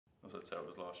As I tell, it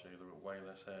was last year because I've got way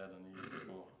less hair than the year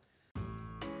before.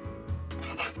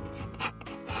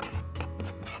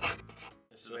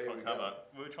 This is a front cover.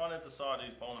 We were trying to decide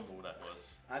whose bowling ball that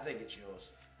was. I think it's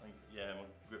yours. I think, yeah, my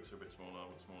grips are a bit smaller,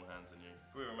 I've got smaller hands than you.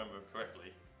 If we remember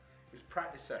correctly. It was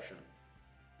practice session.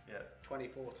 Yeah.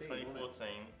 2014. 2014,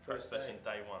 first session,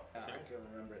 day one. Yeah, I can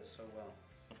remember it so well.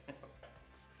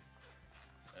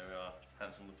 There we are,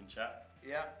 handsome looking chap.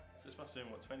 Yeah. So this must have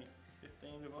been what,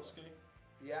 2015 with Oscar?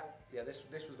 Yeah, this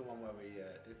was the one where we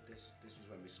this was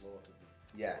when we slaughtered them.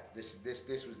 Yeah, this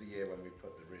was the year when we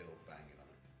put the real banging on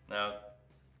them. Now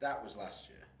that was last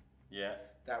year. Yeah.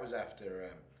 That was after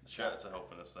the shirts are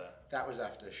helping us there. That was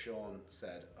after Sean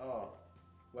said, "Oh,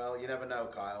 well, you never know,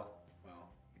 Kyle." Well,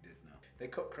 he did know. They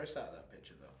cut Chris out of that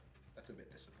picture though. That's a bit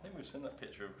I disappointing. think we've seen that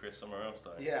picture of Chris somewhere else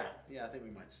though. Yeah, I think we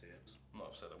might see it. I'm not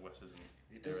upset that Wes isn't.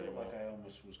 It does look like I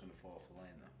almost was going to fall off the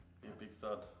lane though. You're a big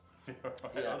thud.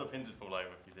 Yeah. All the pins would fall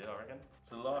over if you did, I reckon.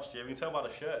 So last year, we can tell by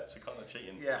the shirts, we're kind of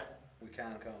cheating. Yeah, we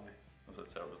can't we? As I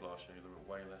tell, it was last year because I've got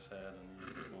way less hair than the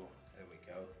year before. There we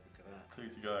go, look at that. 2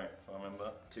 to go, if I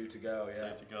remember. 2 to go, yeah.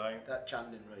 2 to go. That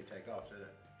chant didn't really take off, did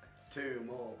it? 2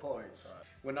 more points. Right.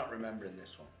 We're not remembering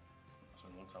this one. It's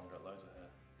been a long time, we've got loads of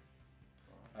hair.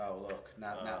 Oh look,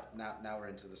 now we're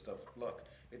into the stuff. Look,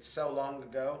 it's so long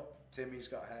ago. Timmy's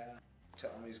got hair,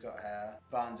 Tommy's got hair,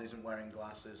 Barnes isn't wearing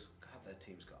glasses. God, their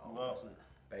team's got old, doesn't it?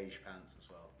 Beige pants as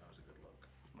well, that was a good look.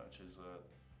 Matches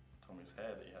Tommy's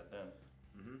hair that he had then.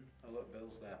 Oh look,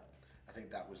 Bill's there. I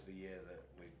think that was the year that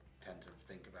we tend to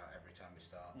think about every time we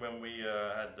start. When we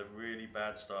had the really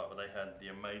bad start, but they had the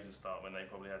amazing start when they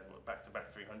probably had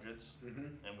back-to-back 300s.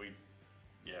 And we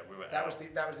were that was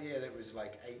the year that it was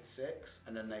like 8-6,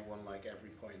 and then they won like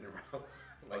every point in a row.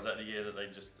 Like, was that the year that they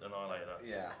just annihilated us?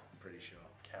 Yeah, I'm pretty sure.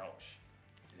 Couch.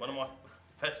 Yeah. One of my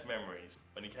best memories,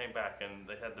 when he came back and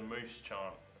they had the moose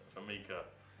chant for Mika,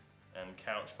 and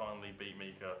Couch finally beat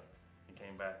Mika. He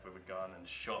came back with a gun and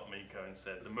shot Mika and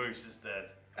said, "The moose is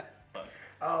dead."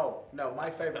 Oh no, my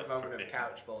favourite moment of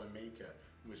Couch bowling Mika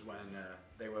was when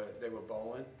they were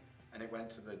bowling, and it went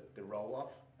to the roll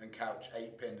off, and Couch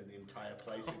 8-pinned and the entire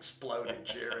place exploded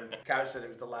cheering. Couch said it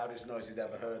was the loudest noise he'd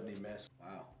ever heard and he missed.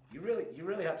 Wow. You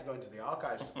really had to go into the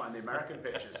archives to find the American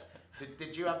pictures.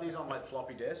 Did you have these on like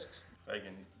floppy disks?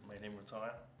 Fagan made him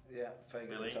retire. Yeah, Fagan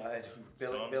Billy retired.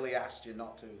 Billy asked you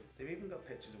not to. They've even got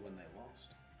pictures of when they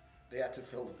lost. They had to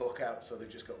fill the book out, so they've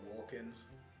just got walk-ins.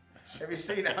 Have you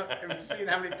seen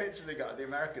how many pictures they got of the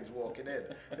Americans walking in?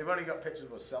 They've only got pictures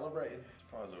of us celebrating.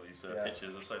 Surprised all these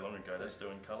pictures are so long ago, they're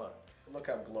still in colour. Look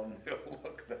how glum they all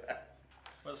look there.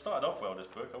 Well, it started off well, this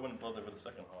book. I wouldn't bother with the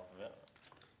second half of it.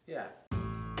 Yeah.